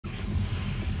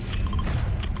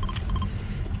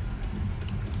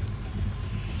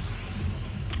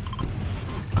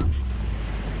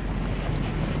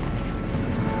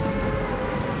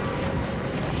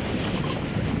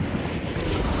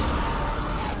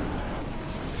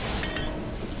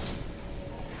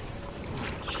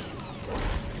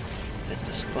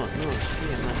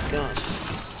gosh.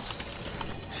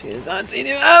 She hasn't seen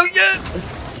him out yet!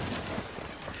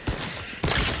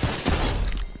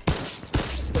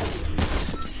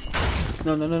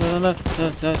 No. I'm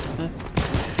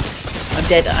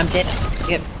dead.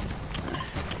 Yep.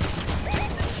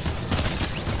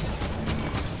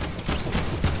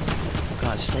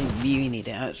 Gosh, they really need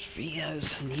to out videos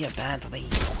here badly.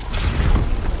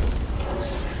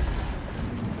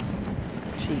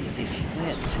 Jeez, he's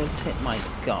flat tilted, my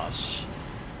gosh.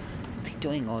 What's he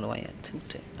doing all the way at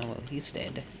tilted? Oh well, he's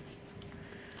dead.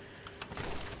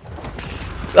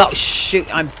 Oh shoot,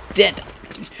 I'm dead!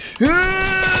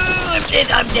 I'm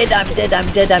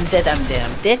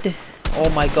dead. Oh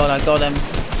my god, I got him.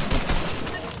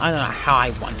 I don't know how I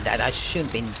won that. I should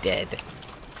have been dead.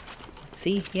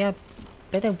 See, he had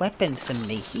better weapons than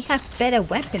me. He had better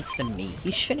weapons than me.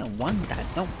 He should have won that,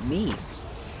 not me.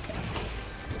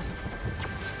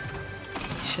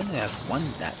 He shouldn't have won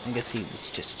that. I guess he was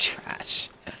just trash.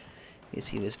 I guess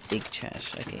he was big trash.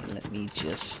 Okay, let me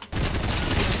just...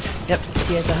 Yep,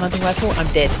 he has a hunting rifle. I'm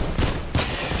dead.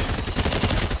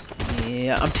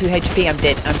 Yeah, I'm 2 HP, I'm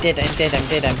dead.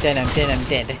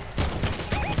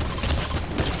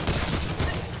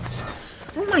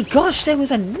 Oh my gosh, there was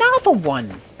another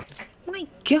one! My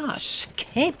gosh,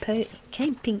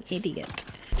 camping idiot.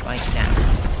 Right now.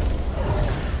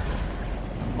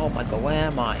 Oh my god, where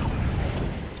am I?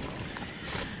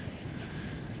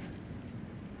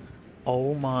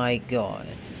 Oh my god.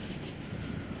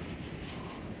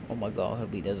 Oh my god, I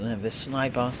hope he doesn't have a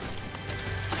sniper.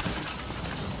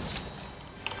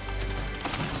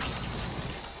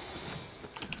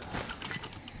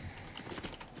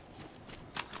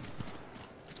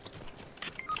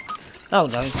 Oh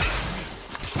no.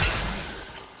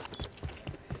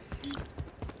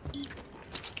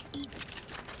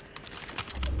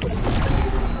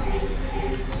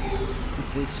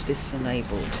 It's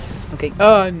disenabled. Okay.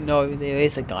 Oh no, there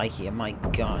is a guy here. My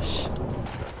gosh.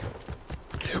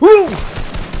 Woo!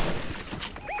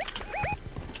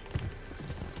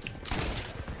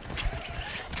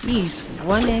 He's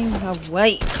running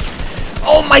away.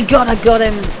 Oh my god, I got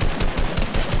him.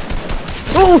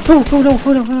 Oh no!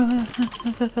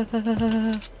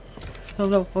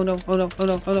 Oh no!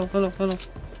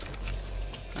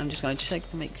 I'm just going to check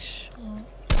to make sure.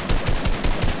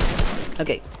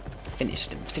 Okay,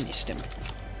 finished him.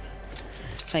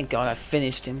 Thank God I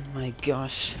finished him. My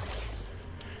gosh.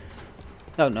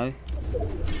 Oh no.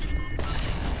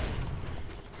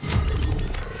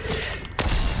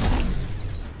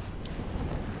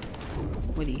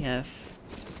 What do you have?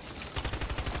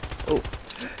 Oh,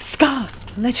 Scar!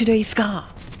 Legendary Scar!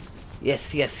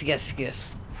 Yes.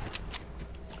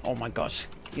 Oh my gosh.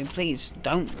 You please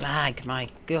don't lag, my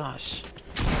gosh.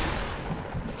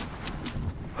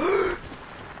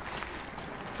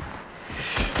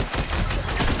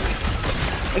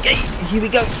 Okay, here we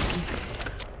go.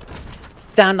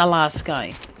 Down the last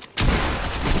guy.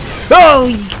 Oh,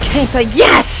 you camper,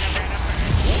 yes!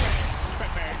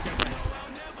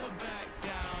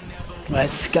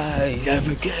 Let's go,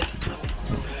 over good.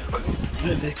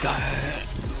 Let's go.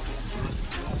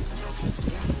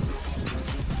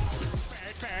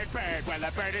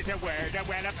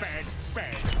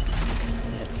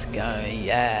 Let's go,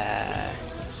 yeah.